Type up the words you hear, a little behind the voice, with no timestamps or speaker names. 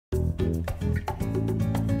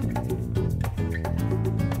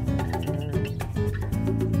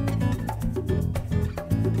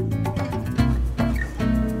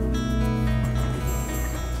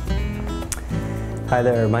Hi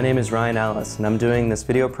there, my name is Ryan Allis, and I'm doing this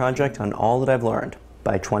video project on all that I've learned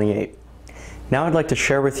by 28. Now I'd like to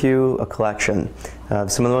share with you a collection of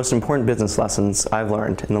some of the most important business lessons I've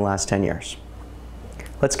learned in the last 10 years.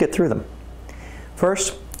 Let's get through them.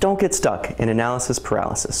 First, don't get stuck in analysis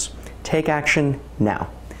paralysis. Take action now.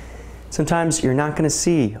 Sometimes you're not going to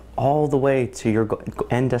see all the way to your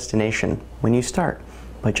end destination when you start,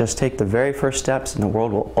 but just take the very first steps and the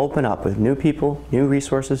world will open up with new people, new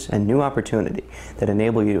resources, and new opportunity that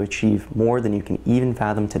enable you to achieve more than you can even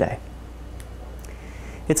fathom today.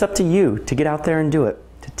 It's up to you to get out there and do it,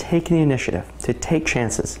 to take the initiative, to take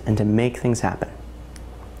chances, and to make things happen.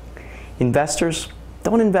 Investors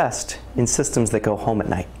don't invest in systems that go home at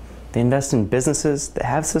night. They invest in businesses that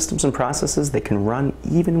have systems and processes that can run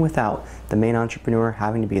even without the main entrepreneur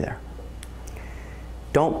having to be there.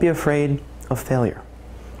 Don't be afraid of failure.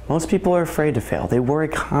 Most people are afraid to fail. They worry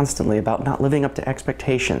constantly about not living up to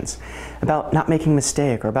expectations, about not making a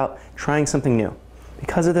mistake, or about trying something new.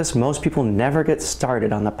 Because of this, most people never get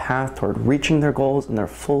started on the path toward reaching their goals and their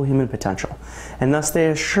full human potential, and thus they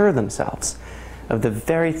assure themselves of the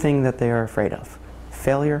very thing that they are afraid of: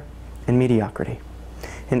 failure and mediocrity.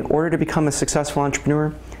 In order to become a successful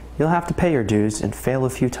entrepreneur, you'll have to pay your dues and fail a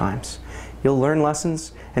few times. You'll learn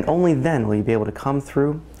lessons, and only then will you be able to come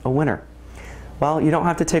through a winner. While you don't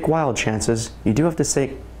have to take wild chances, you do have to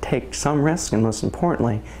take some risk, and most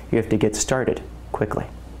importantly, you have to get started quickly.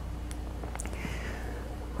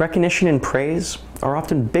 Recognition and praise are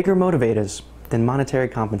often bigger motivators than monetary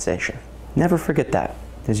compensation. Never forget that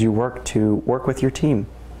as you work with your team.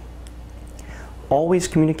 Always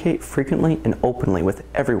communicate frequently and openly with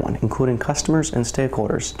everyone, including customers and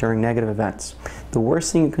stakeholders, during negative events. The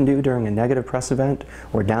worst thing you can do during a negative press event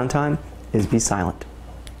or downtime is be silent.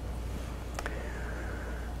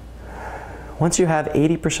 Once you have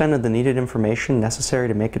 80% of the needed information necessary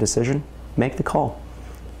to make a decision, make the call.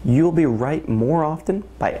 You'll be right more often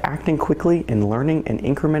by acting quickly and learning and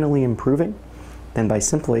incrementally improving than by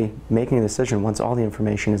simply making a decision once all the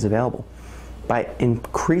information is available. By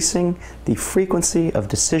increasing the frequency of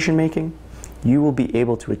decision making, you will be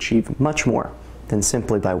able to achieve much more than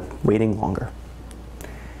simply by waiting longer.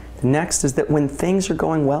 The next is that when things are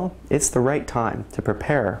going well, it's the right time to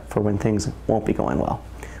prepare for when things won't be going well.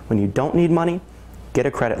 When you don't need money, get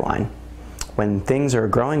a credit line. When things are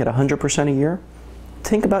growing at 100% a year,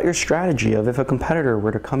 think about your strategy of if a competitor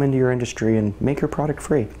were to come into your industry and make your product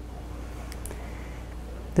free.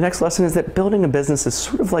 The next lesson is that building a business is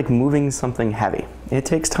sort of like moving something heavy. It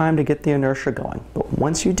takes time to get the inertia going, but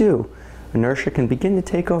once you do, inertia can begin to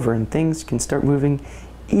take over and things can start moving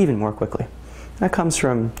even more quickly. That comes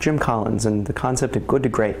from Jim Collins and the concept of good to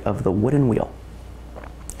great of the wooden wheel.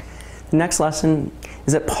 The next lesson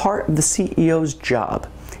is that part of the CEO's job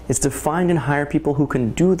is to find and hire people who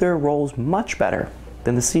can do their roles much better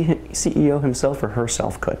than the CEO himself or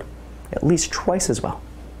herself could, at least twice as well.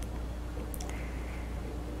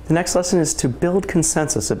 The next lesson is to build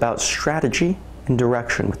consensus about strategy and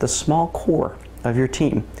direction with a small core of your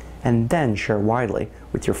team, and then share widely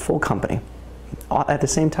with your full company. At the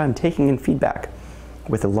same time, taking in feedback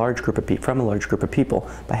with a large group of people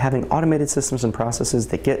by having automated systems and processes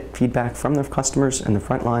that get feedback from their customers and the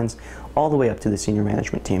front lines all the way up to the senior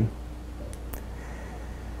management team.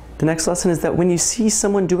 The next lesson is that when you see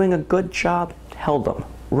someone doing a good job, tell them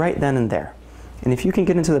right then and there. And if you can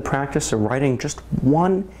get into the practice of writing just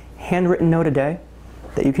one handwritten note a day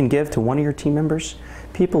that you can give to one of your team members,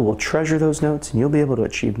 people will treasure those notes and you'll be able to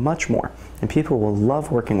achieve much more, and people will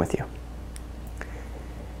love working with you.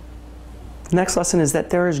 The next lesson is that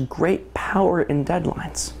there is great power in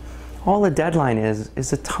deadlines. All a deadline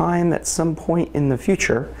is a time at some point in the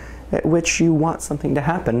future at which you want something to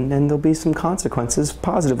happen, and there'll be some consequences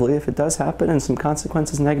positively if it does happen and some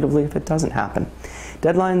consequences negatively if it doesn't happen.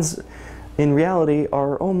 Deadlines in reality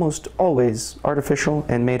are almost always artificial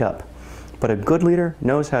and made up. But a good leader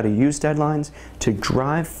knows how to use deadlines to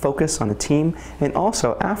drive focus on a team, and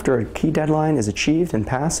also after a key deadline is achieved and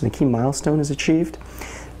passed and a key milestone is achieved,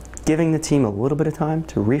 giving the team a little bit of time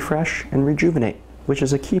to refresh and rejuvenate, which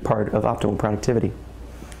is a key part of optimal productivity.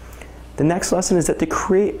 The next lesson is that to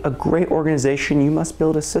create a great organization, you must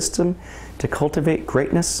build a system to cultivate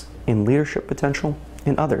greatness in leadership potential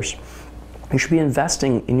in others. You should be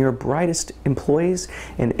investing in your brightest employees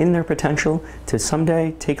and in their potential to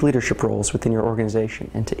someday take leadership roles within your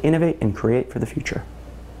organization and to innovate and create for the future.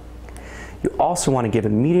 You also want to give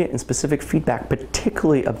immediate and specific feedback,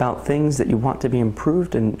 particularly about things that you want to be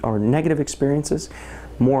improved or negative experiences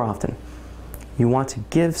more often. You want to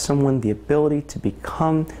give someone the ability to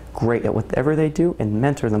become great at whatever they do and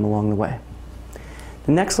mentor them along the way.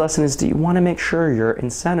 The next lesson is that you want to make sure your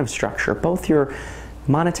incentive structure, both your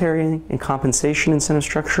Monetary and compensation incentive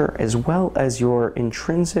structure, as well as your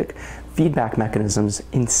intrinsic feedback mechanisms,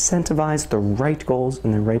 incentivize the right goals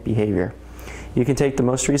and the right behavior. You can take the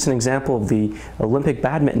most recent example of the Olympic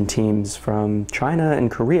badminton teams from China and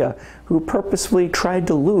Korea who purposefully tried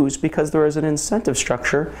to lose because there was an incentive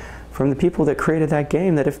structure from the people that created that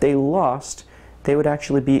game that if they lost, they would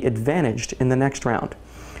actually be advantaged in the next round.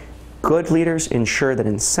 Good leaders ensure that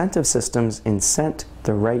incentive systems incent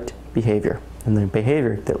the right behavior, and the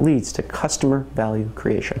behavior that leads to customer value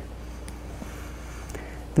creation.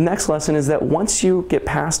 The next lesson is that once you get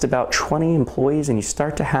past about 20 employees and you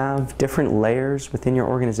start to have different layers within your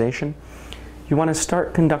organization, you want to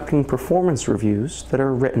start conducting performance reviews that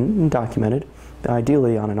are written and documented,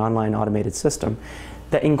 ideally on an online automated system,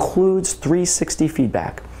 that includes 360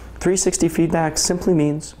 feedback. 360 feedback simply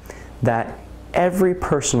means that every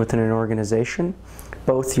person within an organization,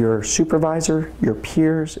 both your supervisor, your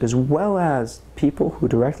peers, as well as people who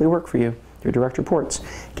directly work for you, your direct reports,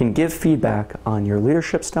 can give feedback on your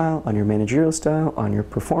leadership style, on your managerial style, on your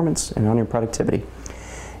performance, and on your productivity.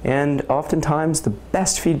 And oftentimes, the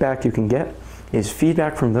best feedback you can get is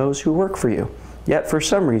feedback from those who work for you. Yet, for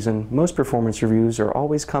some reason, most performance reviews are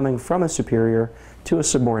always coming from a superior to a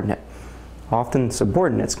subordinate. Often,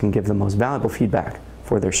 subordinates can give the most valuable feedback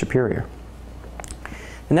for their superior.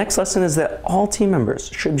 The next lesson is that all team members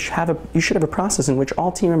should have a process in which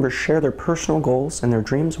all team members share their personal goals and their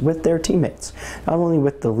dreams with their teammates, not only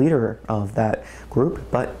with the leader of that group,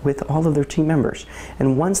 but with all of their team members.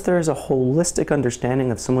 And once there is a holistic understanding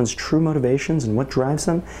of someone's true motivations and what drives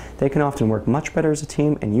them, they can often work much better as a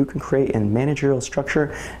team, and you can create a managerial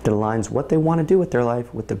structure that aligns what they want to do with their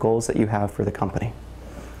life with the goals that you have for the company.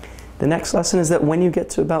 The next lesson is that when you get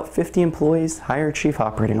to about 50 employees, hire a chief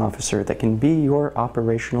operating officer that can be your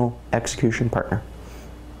operational execution partner.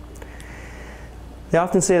 They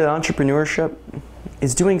often say that entrepreneurship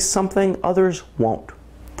is doing something others won't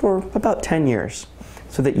for about 10 years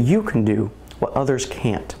so that you can do what others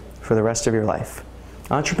can't for the rest of your life.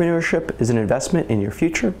 Entrepreneurship is an investment in your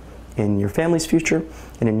future, in your family's future,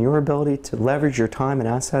 and in your ability to leverage your time and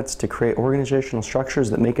assets to create organizational structures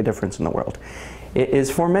that make a difference in the world. It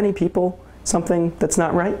is for many people something that's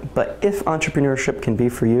not right, but if entrepreneurship can be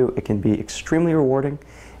for you, it can be extremely rewarding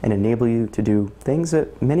and enable you to do things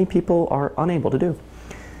that many people are unable to do.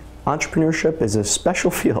 Entrepreneurship is a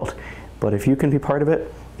special field, but if you can be part of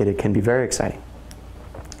it, it can be very exciting.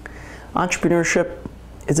 Entrepreneurship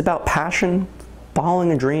is about passion,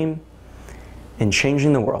 following a dream, and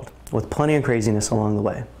changing the world with plenty of craziness along the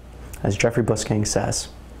way, as Jeffrey Busking says.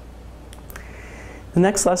 The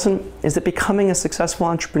next lesson is that becoming a successful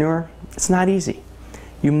entrepreneur, it's not easy.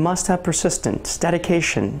 You must have persistence,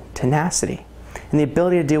 dedication, tenacity, and the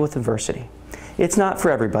ability to deal with adversity. It's not for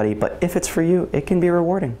everybody, but if it's for you, it can be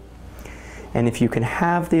rewarding. And if you can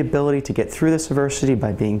have the ability to get through this adversity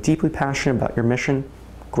by being deeply passionate about your mission,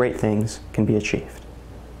 great things can be achieved.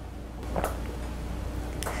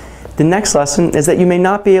 The next lesson is that you may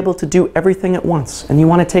not be able to do everything at once, and you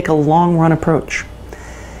want to take a long-run approach.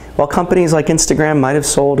 While companies like Instagram might have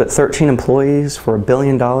sold at 13 employees for $1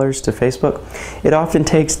 billion to Facebook, it often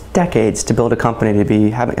takes decades to build a company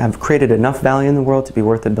to have created enough value in the world to be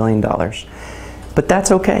worth $1 billion. But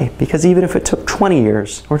that's okay, because even if it took 20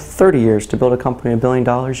 years or 30 years to build a company $1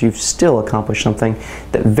 billion, you've still accomplished something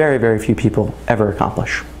that very, very few people ever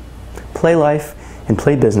accomplish. Play life and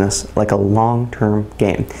play business like a long-term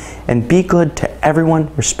game. And be good to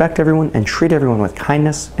everyone, respect everyone, and treat everyone with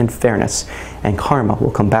kindness and fairness. And karma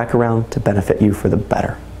will come back around to benefit you for the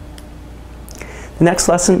better. The next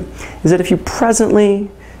lesson is that if you presently,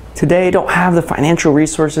 today, don't have the financial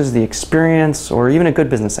resources, the experience, or even a good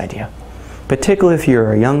business idea, particularly if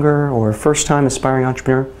you're a younger or first-time aspiring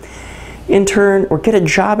entrepreneur, intern or get a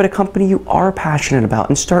job at a company you are passionate about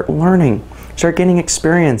and start learning. Start gaining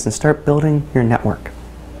experience and start building your network.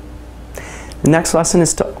 The next lesson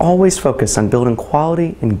is to always focus on building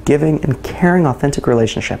quality and giving and caring authentic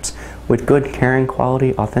relationships with good, caring,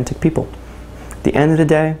 quality, authentic people. At the end of the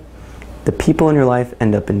day, the people in your life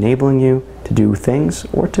end up enabling you to do things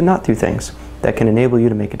or to not do things that can enable you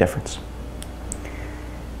to make a difference.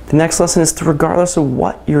 The next lesson is to, regardless of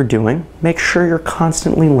what you're doing, make sure you're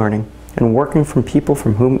constantly learning and working with people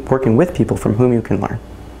from whom you can learn.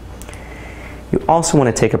 You also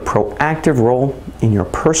want to take a proactive role in your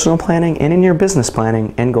personal planning and in your business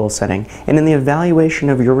planning and goal setting, and in the evaluation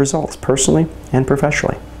of your results personally and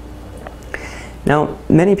professionally. Now,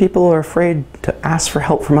 many people are afraid to ask for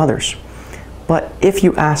help from others, but if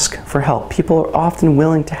you ask for help, people are often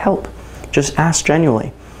willing to help. Just ask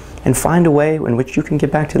genuinely and find a way in which you can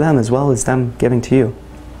give back to them as well as them giving to you.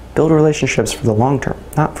 Build relationships for the long term,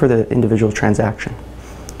 not for the individual transaction.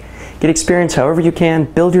 Get experience however you can,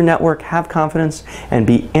 build your network, have confidence, and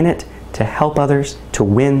be in it to help others, to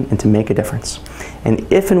win, and to make a difference.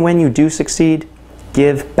 And if and when you do succeed,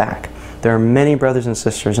 give back. There are many brothers and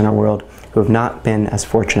sisters in our world who have not been as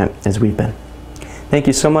fortunate as we've been. Thank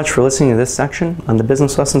you so much for listening to this section on the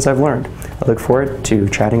business lessons I've learned. I look forward to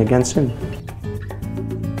chatting again soon.